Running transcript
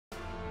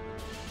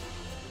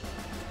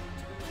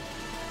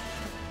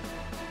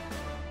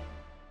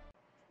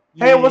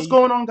Hey, what's Yeah,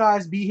 going on,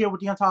 guys? Be here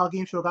with the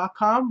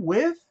UntitledGameShow.com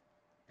with.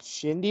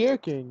 Shindy Air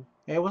King.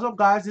 Hey, what's up,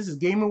 guys? This is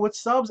Gaming with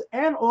Subs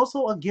and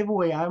also a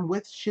giveaway. I'm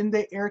with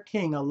Shinde Air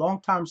King, a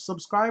longtime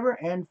subscriber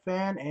and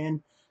fan,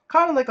 and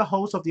kind of like a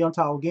host of the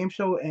Untitled Game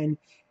Show. And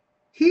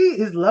he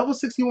is level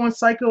 61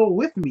 Psycho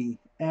with me,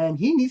 and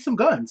he needs some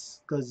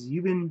guns because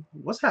you've been.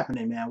 What's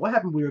happening, man? What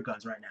happened with your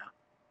guns right now?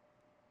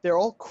 They're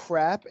all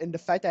crap, and the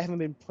fact that I haven't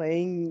been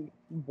playing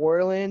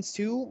Borderlands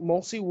 2,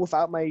 mostly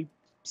without my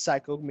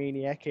Psycho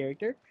Maniac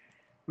character,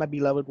 my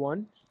beloved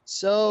one.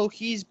 So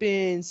he's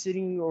been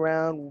sitting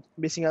around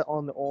missing out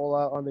on the all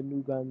out on the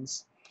new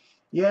guns.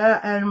 Yeah,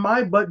 and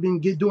my butt been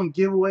doing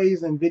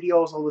giveaways and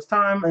videos all this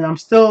time, and I'm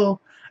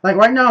still like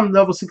right now I'm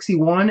level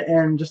 61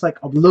 and just like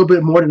a little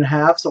bit more than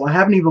half, so I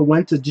haven't even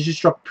went to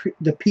Digistruck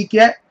the peak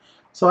yet.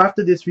 So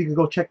after this, we can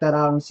go check that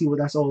out and see what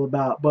that's all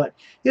about. But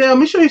yeah, let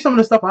me show you some of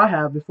the stuff I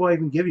have before I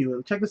even give you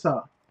it. Check this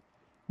out.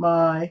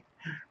 My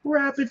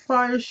rapid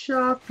fire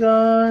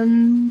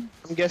shotgun.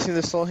 I'm guessing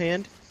the Soul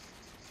Hand.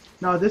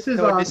 No, this is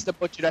No, this is the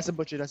butcher. That's the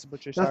butcher. That's the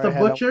butcher. that's Sorry, the I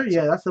had that butcher. one.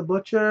 Yeah, Sorry. that's the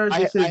butcher. I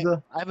This is I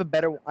the I have a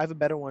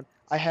better one.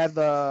 I had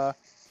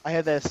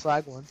the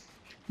slag one.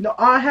 No,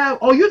 I have.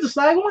 Oh, you have the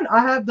slag one. I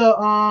have the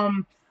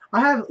I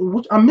have.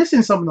 I'm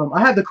missing some of them. I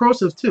have the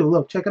corrosive too.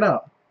 Look, check it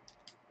out.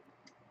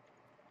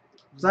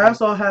 So I Mm,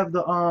 also have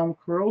the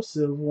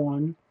corrosive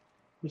one,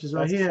 which is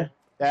right that's here.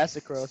 that's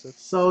the corrosive.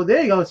 So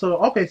there you go. So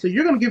okay, so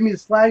you're gonna give me the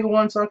slag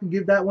one, so I can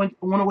give that one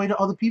away to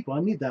other people. I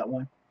need that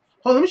one.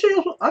 Hold on, let me show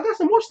you. I got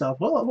some more stuff.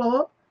 Hold up, hold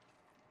up.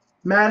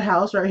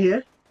 Madhouse right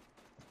here.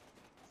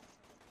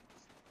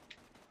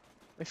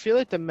 I feel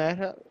like the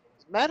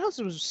Madhouse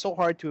was so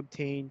hard to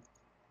obtain.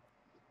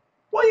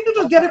 Well, you can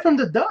I just get it thought, from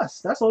the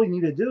dust. That's all you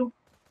need to do.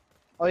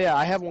 oh yeah,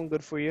 I have one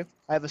good for you.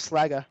 I have a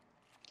Slagger.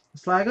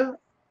 Slagger.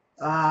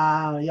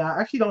 Yeah,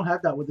 I actually don't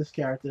have that with this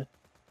character.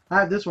 I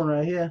have this one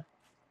right here.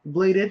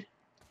 Bladed.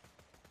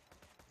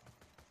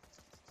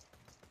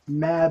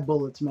 Mad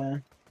bullets,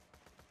 man.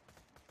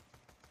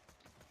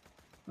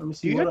 Let me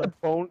Do see you what have the up.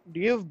 bone? Do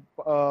you have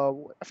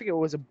I forget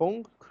what was it,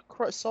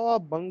 saw,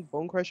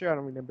 bone crusher? I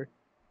don't remember.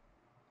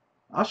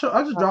 I'll show.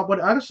 I'll just Uh, drop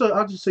what I just show.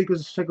 I'll just so you can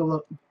just take a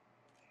look.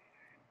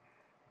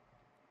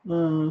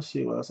 Let's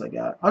see what else I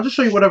got. I'll just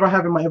show you whatever I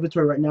have in my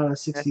inventory right now.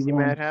 That's Nasty 61.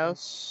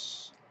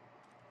 Madhouse.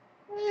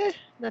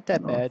 Not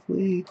that No bad.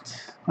 fleet.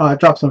 Oh, I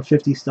dropped some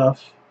 50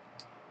 stuff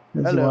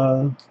as Hello,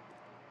 well.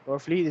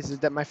 Norfleet. Is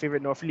that my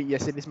favorite Norfleet?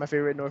 Yes, it is my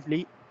favorite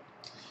Norfleet.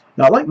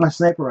 Yeah, I like my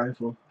sniper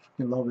rifle.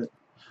 I love it.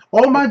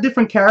 All my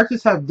different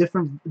characters have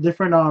different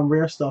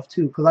rare stuff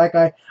too. Cause like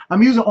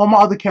I'm using all my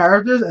other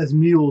characters as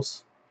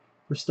mules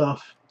for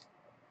stuff.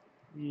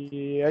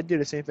 Yeah, I do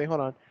the same thing.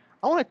 Hold on.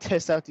 I want to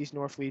test out these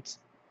Norfleets.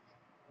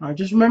 All right,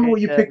 just remember And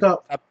what you pick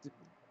up up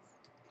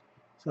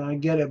so I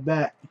get it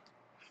back.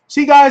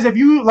 See, guys, if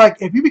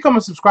you become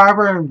a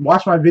subscriber and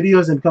watch my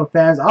videos and become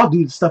fans, I'll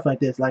do stuff like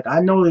this. Like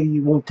I know that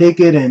you won't take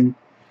it and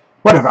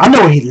whatever. I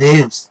know where he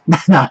lives.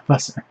 Not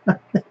Buster.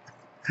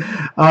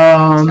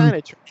 it's um, kind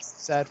of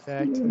sad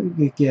fact.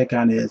 yeah,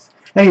 kind of is.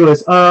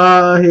 Anyways,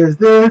 here's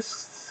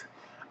this.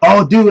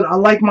 Oh, dude, I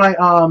like my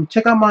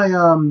Check out my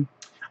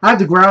I have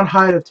the ground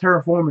hide of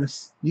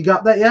Terraformers. You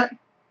got that yet?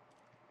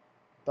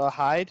 The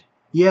hide.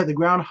 Yeah, the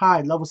ground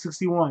hide, level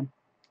 61.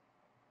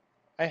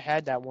 I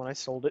had that one. I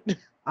sold it.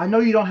 I know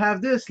you don't have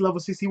this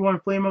level 61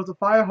 Flame of the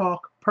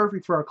Firehawk.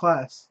 Perfect for our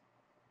class.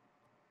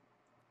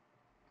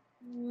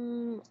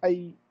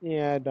 I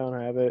don't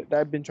have it.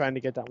 I've been trying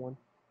to get that one.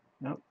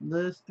 Yep,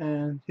 this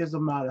and here's the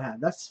mod I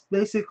have. That's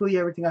basically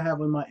everything I have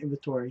in my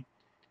inventory.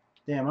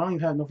 Damn, I don't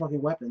even have no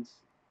fucking weapons.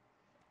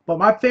 But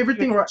my favorite You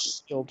thing, got right?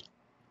 shield.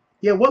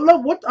 Yeah,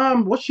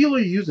 what shield are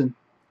you using?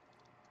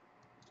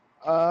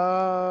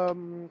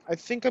 I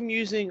think I'm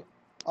using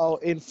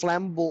in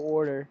flammable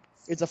order.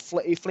 It's a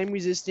flame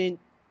resistant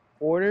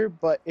order,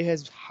 but it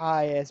has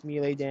high ass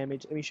melee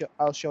damage. Let me show.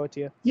 I'll show it to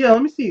you. Yeah,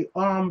 let me see.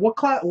 What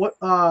class? What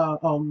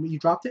you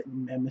dropped it?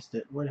 I missed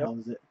it. Where the Yep. hell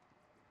is it?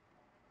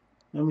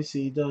 Let me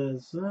see.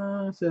 Does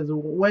it says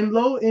when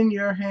low in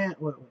your hand?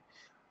 Wait.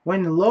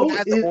 When When low I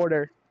have the is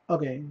order,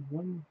 okay.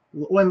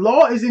 When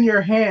low is in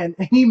your hand,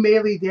 any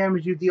melee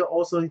damage you deal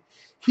also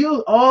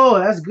heals. Oh,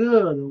 that's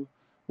good.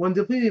 When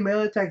depleted,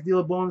 melee attacks deal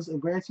a bonus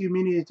and grants you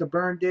immunity to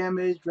burn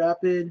damage,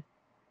 rapid.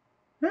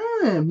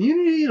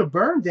 Immunity to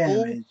burn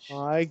oh damage.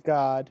 my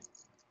god,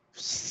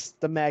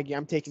 the Maggie.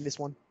 I'm taking this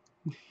one.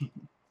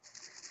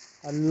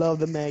 I love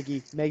the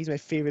Maggie. Maggie's my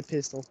favorite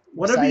pistol.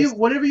 Besides,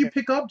 Whatever you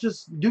pick up,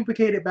 just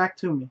duplicate it back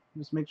to me.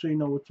 Just make sure you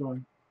know which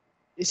one.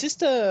 is this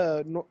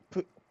the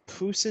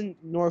Pusen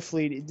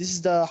Norfleet? This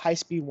is the high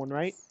speed one,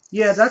 right?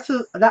 Yeah,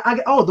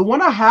 oh, the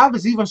one I have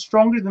is even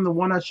stronger than the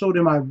one I showed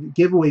in my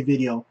giveaway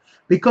video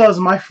because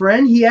my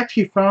friend he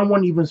actually found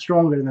one even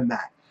stronger than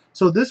that.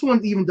 So this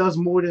one even does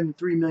more than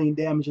 3 million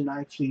damage than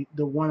actually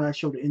the one I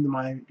showed in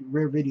my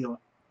rare video.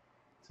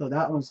 So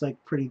that one's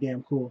like pretty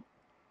damn cool.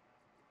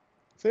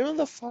 Flame of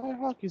the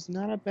Firehawk is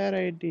not a bad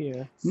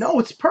idea. No,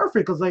 it's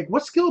perfect because like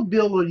what skill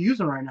build are you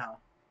using right now?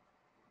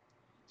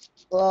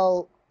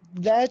 Well,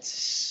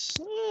 that's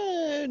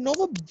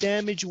normal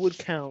damage would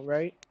count,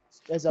 right?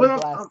 as a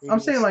But blast I'm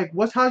saying radius.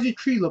 like, how's your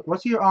tree look?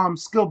 What's your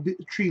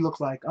tree looks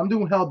like? I'm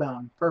doing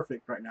Hellbound,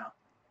 perfect right now.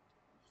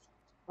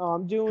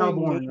 I'm doing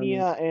Hellborn, I mean.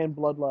 Mania and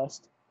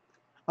Bloodlust.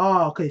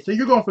 Oh, okay. So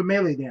you're going for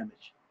melee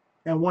damage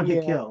and one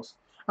hit Yeah. kills.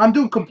 I'm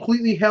doing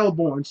completely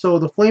Hellborn. So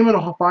the Flame of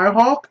the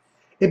Firehawk,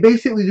 it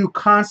basically do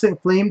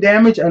constant flame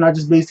damage, and I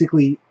just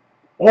basically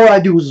all I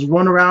do is just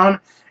run around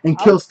and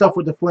kill stuff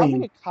with the I'll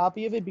make flame. a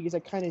copy of it because I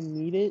kind of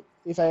need it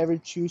if I ever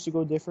choose to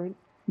go different.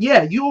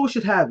 Yeah, you always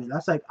should have it.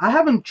 That's like I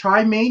haven't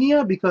tried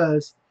Mania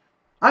because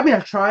I mean I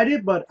tried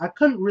it, but I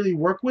couldn't really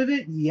work with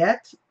it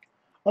yet.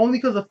 Only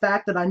because of the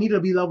fact that I need to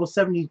be level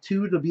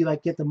 72 to be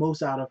like get the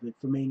most out of it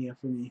for Mania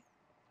for me.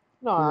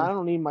 No, I 'Cause,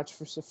 don't need much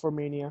for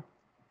Mania.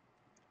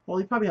 well,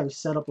 you probably have it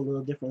set up a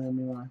little different than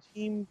me once.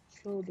 Team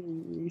Kill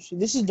the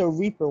This is the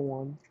Reaper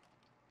one.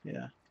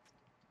 Yeah.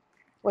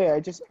 Wait,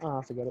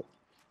 forget it.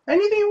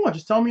 Anything you want,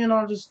 just tell me and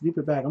I'll just dupe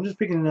it back. I'm just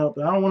picking it up.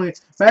 I don't want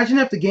to. Imagine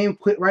if the game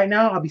quit right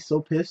now. I'll be so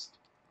pissed.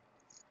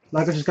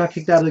 Like I just got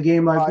kicked out of the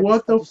game. Oh, Like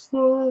what the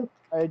fuck?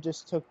 I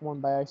just took one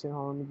by accident.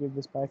 Hold on, let me give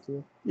this back to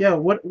you. Yeah.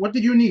 What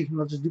did you need?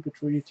 I'll just dupe it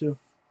for you too.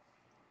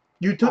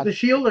 You took Ah, the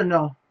shield or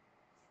no?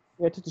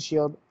 yeah, I took the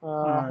shield.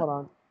 All right. Hold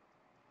on.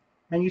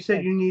 And you said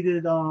Oh, you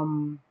needed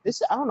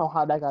this I don't know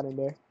how that got in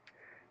there.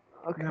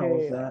 How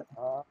was Okay. that?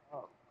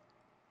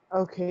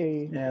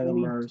 Okay. Yeah, the Let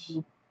me MERS.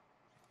 do.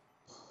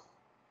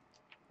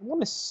 I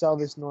want to sell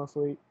this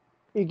Norfleet.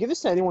 Hey, give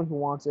this to anyone who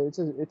wants it.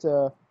 It's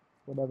a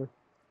whatever.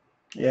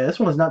 Yeah, this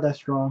one's not that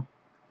strong.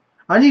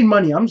 I need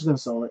money. I'm just gonna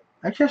sell it.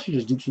 Actually, I should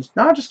just do just.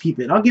 No, I'll just keep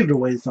it. I'll give it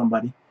away to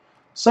somebody.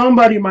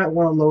 Somebody might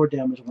want a lower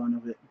damage one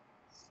of it.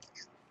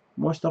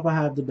 More stuff I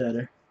have, the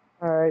better.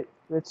 All right,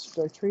 let's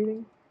start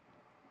trading.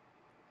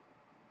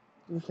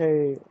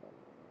 Okay.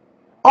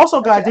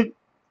 Also, guys, Actually,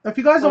 if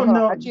you guys wait, don't hold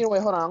on. know, Actually,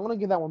 wait, hold on. I'm gonna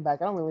give that one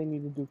back. I don't really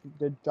need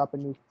to drop a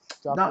new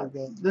drop not,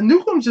 it. the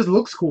Nukem just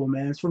looks cool,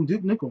 man. It's from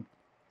Duke Nukem.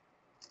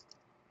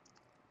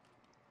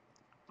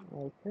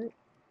 Okay.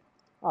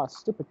 Ah,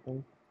 stupid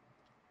thing.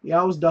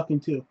 Yeah, I was ducking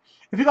too.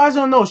 If you guys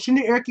don't know,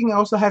 Shindy Air King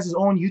also has his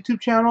own YouTube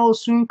channel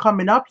soon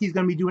coming up. He's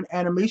gonna be doing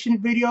animation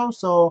videos,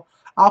 so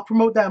I'll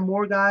promote that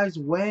more, guys,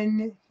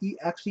 when he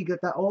actually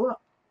get that all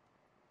up.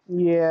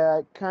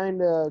 Yeah,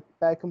 kind of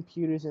bad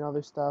computers and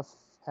other stuff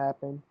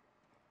happen.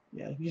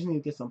 Yeah, you just need to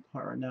get some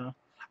part right now.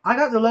 I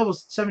got the level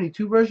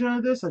 72 version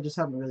of this. I just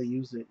haven't really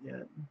used it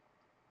yet.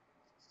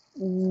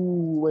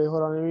 Ooh, wait,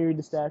 hold on. Let me read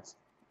the stats.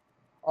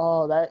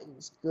 Oh, that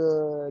is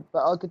good. But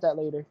I'll get that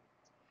later.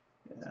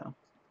 Yeah.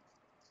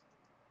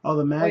 Oh,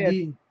 the Oh yeah.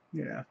 Maggie.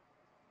 Yeah.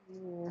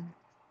 Yeah.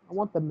 I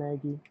want the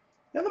Maggie.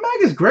 Yeah, the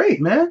Mag is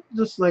great, man.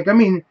 Just like I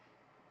mean,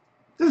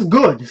 this is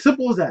good.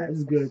 Simple as that. This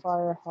is good.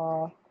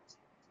 Firehawk.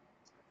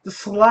 The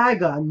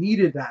Slag, I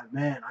needed that,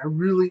 man. I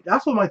really.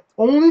 That's what my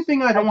only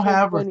thing I I don't can't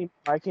have. do any.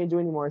 I can't do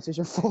anymore. It says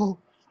you're full.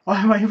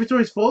 Oh, my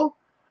inventory's full.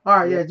 All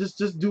right, yeah. Yep.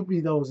 Just dupe me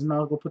those, and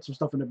I'll go put some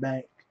stuff in the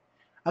bank.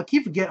 I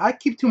keep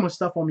too much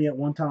stuff on me at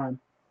one time.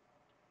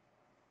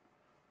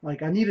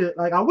 Like I need it.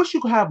 Like I wish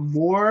you could have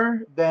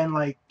more than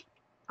like.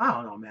 I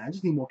don't know, man. I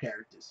just need more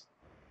characters.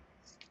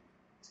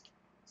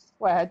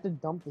 Wait, I had to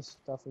dump this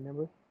stuff.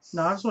 Remember?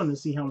 No, I just wanted to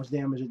see how much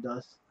damage it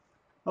does.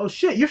 Oh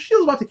shit! Your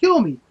shield's about to kill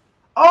me.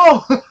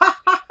 Oh,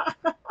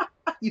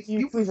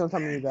 You please don't tell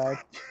me you died.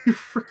 you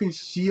freaking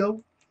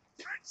shield,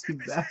 you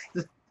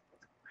bastard.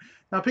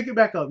 Now pick it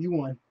back up. You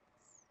won.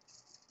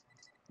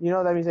 You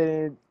know that means I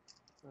didn't.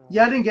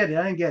 Yeah, I didn't get it.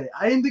 I didn't get it.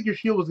 I didn't think your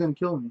shield was gonna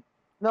kill me.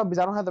 No, because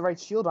I don't have the right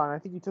shield on. I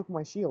think you took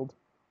my shield.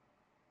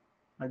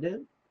 I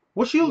did.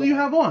 What shield do you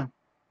Yeah. have on?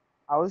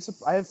 I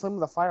have Flame of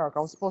the Firehawk. I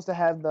was supposed to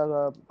have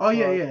the Oh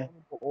yeah, yeah.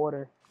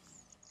 order.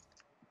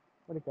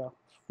 Where'd it go?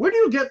 Where do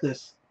you get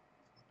this?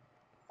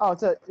 Oh,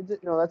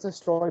 no, that's a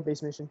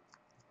story-based mission.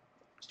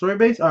 Story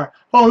base? Alright.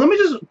 Oh, let me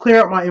just clear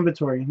out my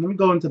inventory. Let me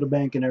go into the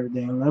bank and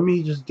everything. Let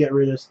me just get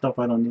rid of stuff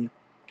I don't need.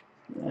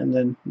 And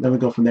then we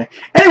go from there.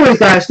 Anyways,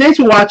 guys, thanks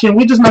for watching.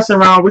 We're just messing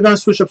around. We're going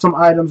to switch up some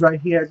items right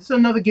here. This is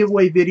another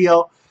giveaway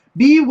video.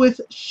 Be with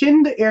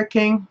Shin the Air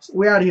King.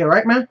 We're out of here,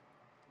 right, man?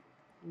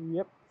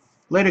 Yep.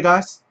 Later,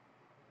 guys.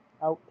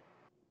 Out.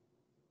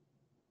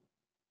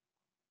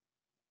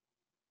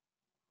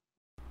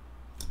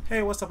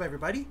 Hey, what's up,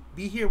 everybody?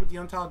 Be here with the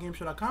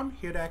UntitledGameShow.com,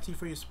 here to ask you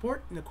for your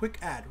support in a quick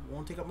ad.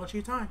 Won't take up much of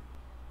your time.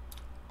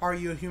 Are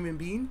you a human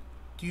being?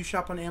 Do you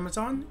shop on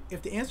Amazon?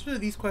 If the answer to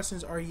these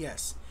questions are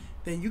yes,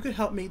 then you could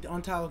help make the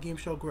Untitled Game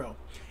Show grow.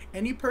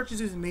 Any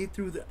purchases made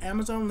through the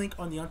Amazon link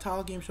on the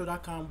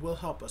UntitledGameShow.com will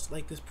help us,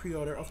 like this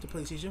pre-order of the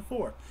PlayStation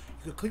 4.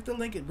 You could click the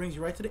link, it brings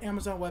you right to the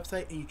Amazon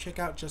website, and you check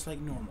out just like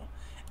normal.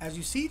 As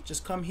you see,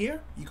 just come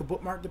here, you can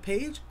bookmark the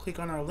page, click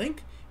on our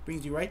link,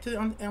 brings you right to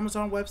the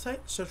Amazon website,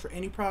 search for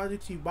any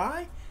products you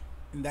buy,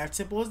 and that's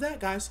simple as that,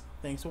 guys.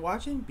 Thanks for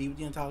watching. Be with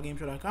the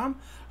UntitledGameShow.com.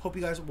 Hope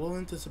you guys are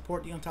willing to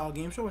support the Untitled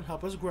Game Show and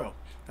help us grow.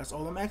 That's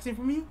all I'm asking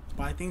from you.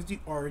 Buy things you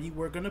already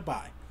were going to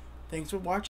buy. Thanks for watching.